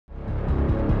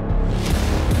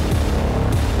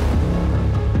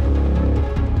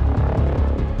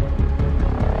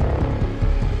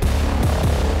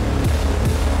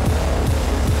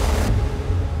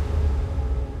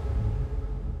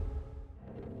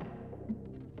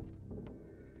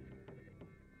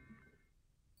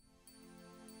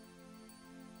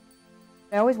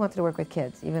I always wanted to work with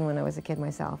kids, even when I was a kid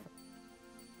myself.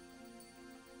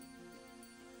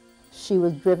 She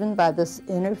was driven by this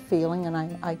inner feeling, and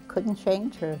I couldn't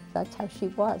change her. That's how she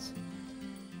was.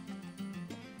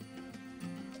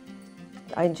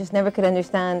 I just never could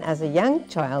understand as a young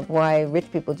child why rich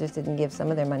people just didn't give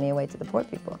some of their money away to the poor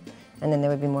people, and then there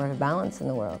would be more of a balance in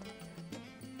the world.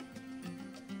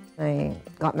 I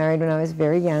got married when I was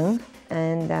very young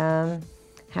and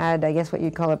had, I guess, what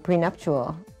you'd call a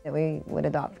prenuptial, that we would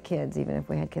adopt kids even if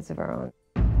we had kids of our own.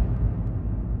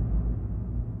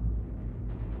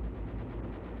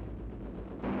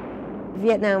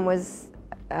 Vietnam was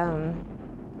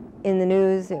in the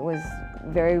news. It was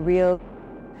very real.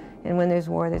 And when there's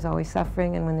war, there's always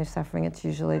suffering, and when there's suffering, it's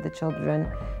usually the children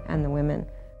and the women.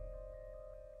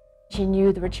 She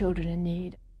knew there were children in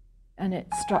need, and it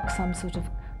struck some sort of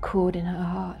chord in her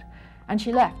heart. And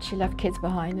she left. She left kids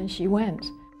behind, and she went.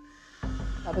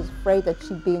 I was afraid that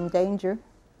she'd be in danger,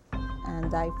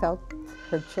 and I felt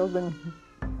her children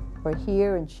were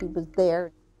here and she was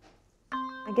there.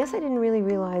 I guess I didn't really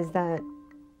realize that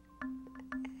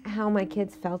how my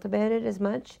kids felt about it as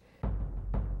much.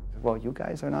 Well, you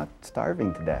guys are not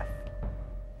starving to death.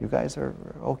 You guys are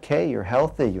okay, you're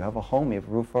healthy, you have a home, you have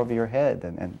a roof over your head,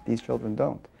 and these children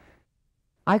don't.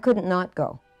 I couldn't not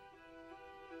go.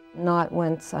 Not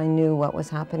once I knew what was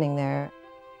happening there.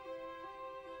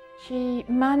 She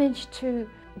managed to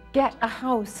get a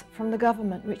house from the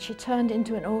government, which she turned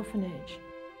into an orphanage.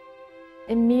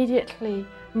 Immediately,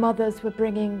 mothers were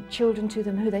bringing children to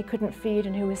them who they couldn't feed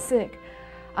and who were sick,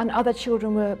 and other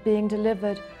children were being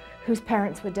delivered whose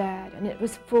parents were dead, and it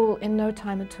was full in no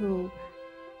time at all.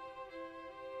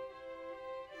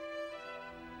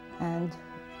 And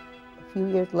a few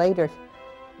years later,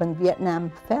 when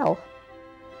Vietnam fell,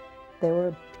 there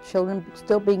were children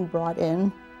still being brought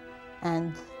in,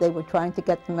 and they were trying to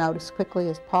get them out as quickly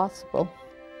as possible.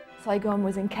 Saigon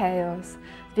was in chaos.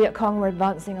 Viet Cong were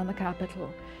advancing on the capital.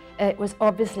 It was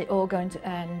obviously all going to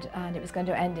end, and it was going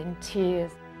to end in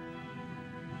tears.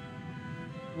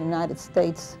 The United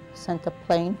States sent a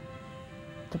plane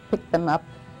to pick them up.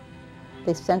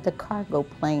 They sent a cargo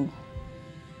plane.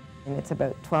 And it's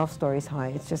about 12 stories high.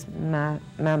 It's just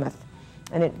mammoth.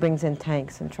 And it brings in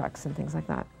tanks and trucks and things like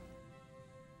that.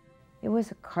 It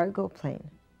was a cargo plane.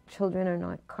 Children are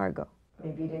not cargo.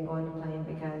 Maybe you didn't go on the plane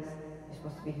because you're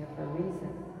supposed to be here for a reason.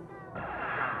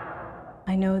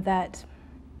 I know that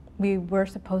we were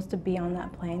supposed to be on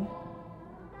that plane.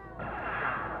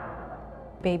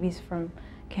 Babies from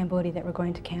Cambodia that were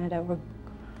going to Canada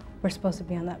were supposed to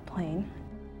be on that plane.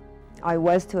 I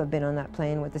was to have been on that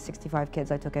plane with the 65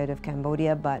 kids I took out of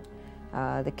Cambodia, but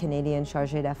the Canadian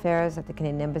Chargé d'Affaires at the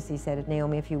Canadian Embassy said,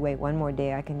 Naomi, if you wait one more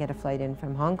day, I can get a flight in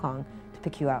from Hong Kong to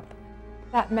pick you up.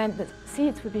 That meant that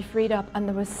seats would be freed up, and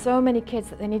there were so many kids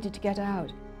that they needed to get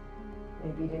out.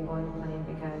 Maybe you didn't go on the plane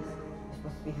because you're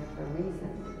supposed to be here for a reason.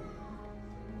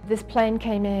 This plane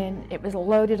came in, it was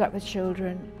loaded up with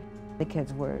children. The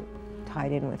kids were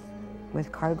tied in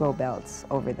with cargo belts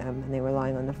over them, and they were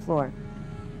lying on the floor.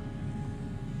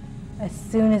 As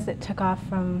soon as it took off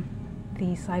from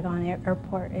the Saigon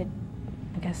airport, I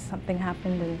guess something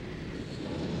happened. And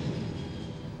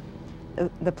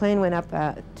the plane went up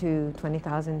to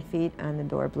 20,000 feet, and the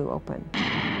door blew open.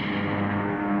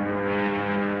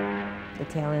 The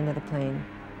tail end of the plane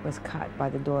was cut by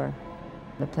the door.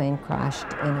 The plane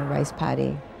crashed in a rice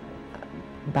paddy,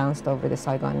 bounced over the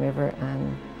Saigon River,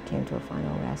 and came to a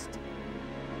final rest.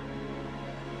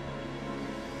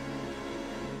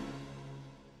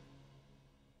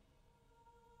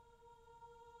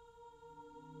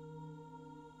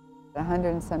 A 100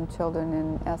 and some children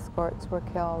in escorts were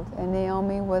killed, and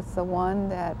Naomi was the one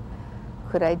that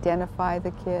could identify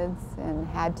the kids and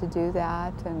had to do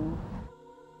that. And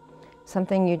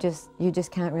something you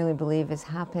just can't really believe is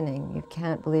happening. You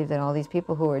can't believe that all these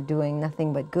people who are doing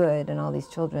nothing but good, and all these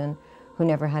children who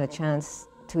never had a chance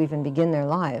to even begin their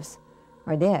lives,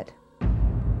 are dead.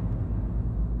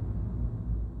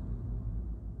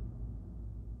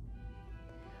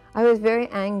 I was very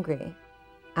angry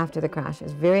after the crash. I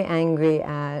was very angry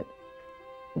at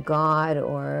God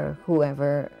or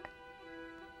whoever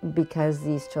because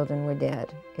these children were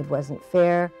dead. It wasn't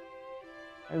fair.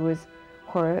 I was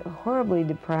horribly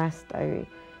depressed. I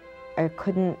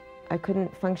couldn't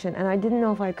function, and I didn't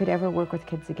know if I could ever work with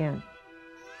kids again.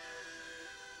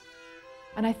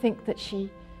 And I think that she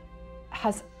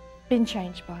has been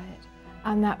changed by it,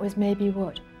 and that was maybe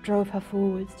what drove her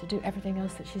forwards to do everything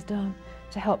else that she's done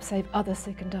to help save other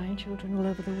sick and dying children all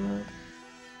over the world.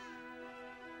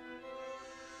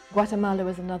 Guatemala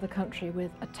was another country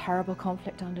with a terrible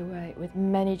conflict underway, with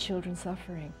many children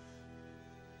suffering.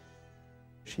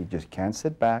 She just can't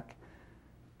sit back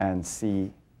and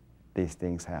see these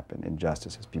things happen,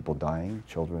 injustices, people dying,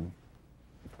 children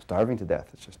starving to death.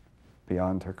 It's just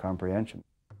beyond her comprehension.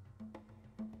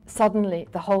 Suddenly,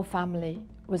 the whole family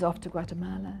was off to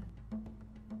Guatemala.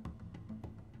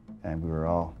 And we were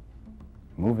all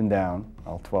moving down,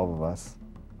 all 12 of us.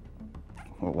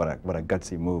 What a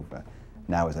gutsy move.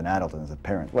 Now as an adult and as a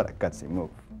parent, what a gutsy move.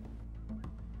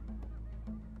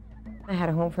 I had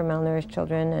a home for malnourished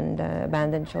children and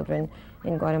abandoned children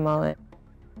in Guatemala.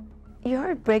 Your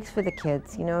heart breaks for the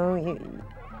kids, you know.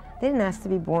 They didn't ask to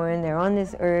be born. They're on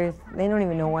this earth. They don't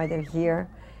even know why they're here.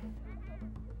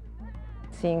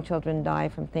 Seeing children die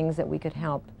from things that we could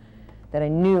help, that I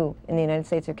knew in the United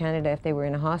States or Canada, if they were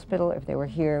in a hospital, if they were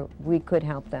here, we could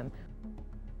help them.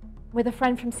 With a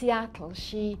friend from Seattle,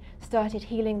 she started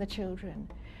Healing the Children,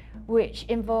 which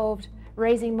involved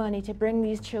raising money to bring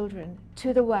these children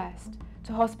to the West,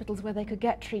 to hospitals where they could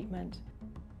get treatment.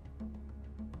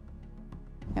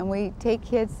 And we take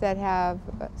kids that have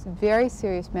very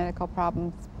serious medical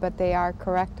problems, but they are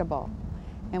correctable.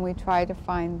 And we try to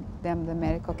find them the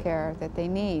medical care that they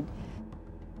need.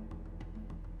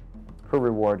 Her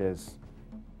reward is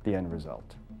the end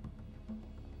result.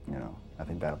 You know, I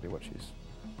think that'll be what she's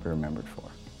remembered for.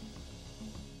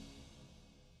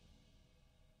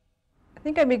 I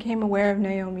think I became aware of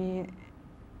Naomi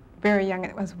very young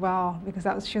as well,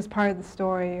 because she was part of the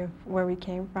story of where we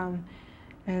came from.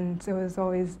 And so it was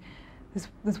always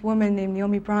this woman named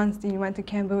Naomi Bronstein who went to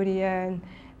Cambodia, and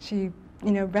she,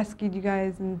 you know, rescued you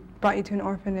guys and brought you to an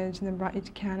orphanage and then brought you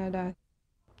to Canada.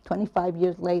 25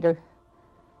 years later,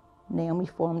 Naomi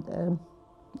formed a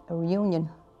reunion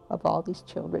of all these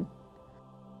children.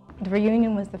 The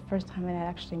reunion was the first time I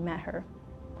actually met her.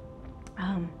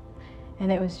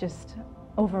 And it was just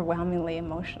overwhelmingly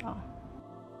emotional.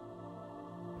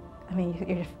 I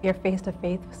mean, you're face to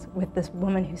face with this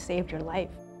woman who saved your life.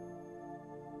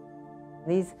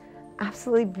 These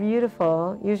absolutely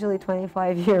beautiful, usually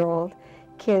 25-year-old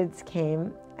kids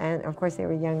came, and of course they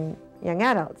were young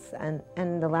adults.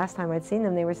 And the last time I'd seen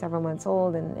them, they were several months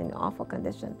old and in awful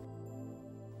condition.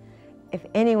 If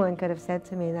anyone could have said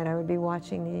to me that I would be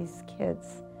watching these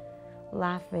kids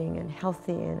laughing and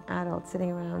healthy and adults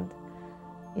sitting around,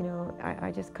 you know,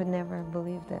 I just could never have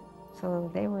believed it.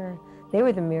 So they were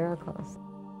the miracles.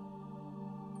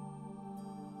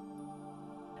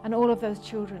 And all of those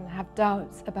children have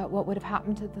doubts about what would have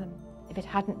happened to them if it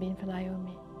hadn't been for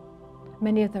Naomi.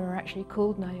 Many of them are actually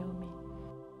called Naomi.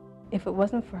 If it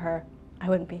wasn't for her, I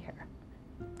wouldn't be here.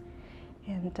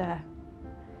 And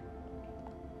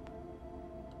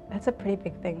that's a pretty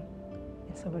big thing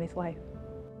in somebody's life.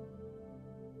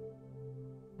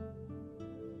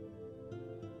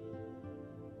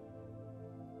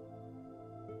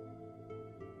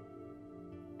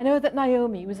 I know that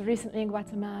Naomi was recently in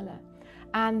Guatemala,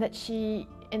 and that she,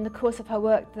 in the course of her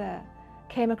work there,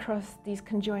 came across these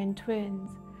conjoined twins,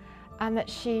 and that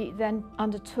she then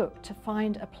undertook to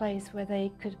find a place where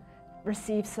they could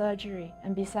receive surgery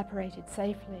and be separated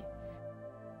safely.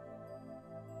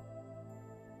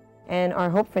 And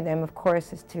our hope for them, of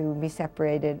course, is to be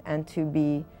separated and to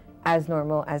be as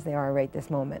normal as they are right this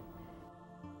moment.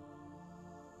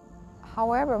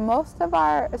 However, most of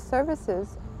our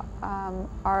services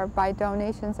are by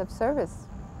donations of service.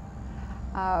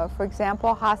 For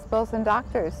example, hospitals and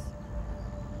doctors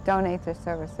donate their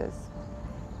services.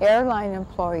 Airline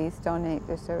employees donate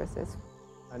their services.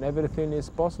 And everything is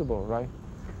possible, right?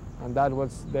 And that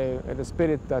was the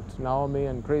spirit that Naomi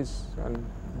and Chris and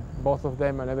both of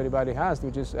them and everybody has,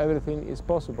 which is everything is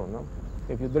possible, no?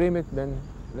 If you dream it, then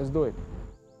let's do it.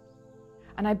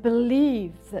 And I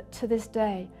believe that to this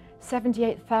day,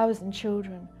 78,000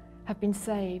 children have been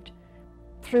saved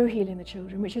through Healing the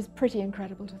Children, which is pretty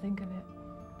incredible to think of it.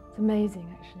 It's amazing,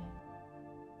 actually.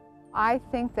 I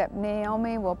think that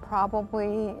Naomi will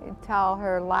probably, till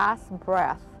her last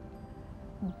breath,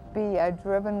 be a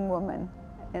driven woman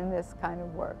in this kind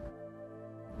of work.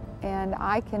 And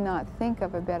I cannot think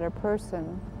of a better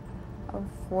person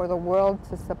for the world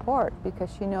to support, because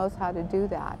she knows how to do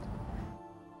that.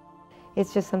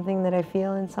 It's just something that I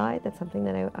feel inside. That's something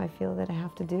that I feel that I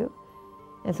have to do,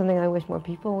 and something I wish more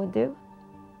people would do,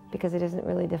 because it isn't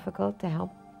really difficult to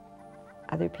help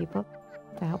other people,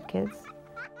 to help kids.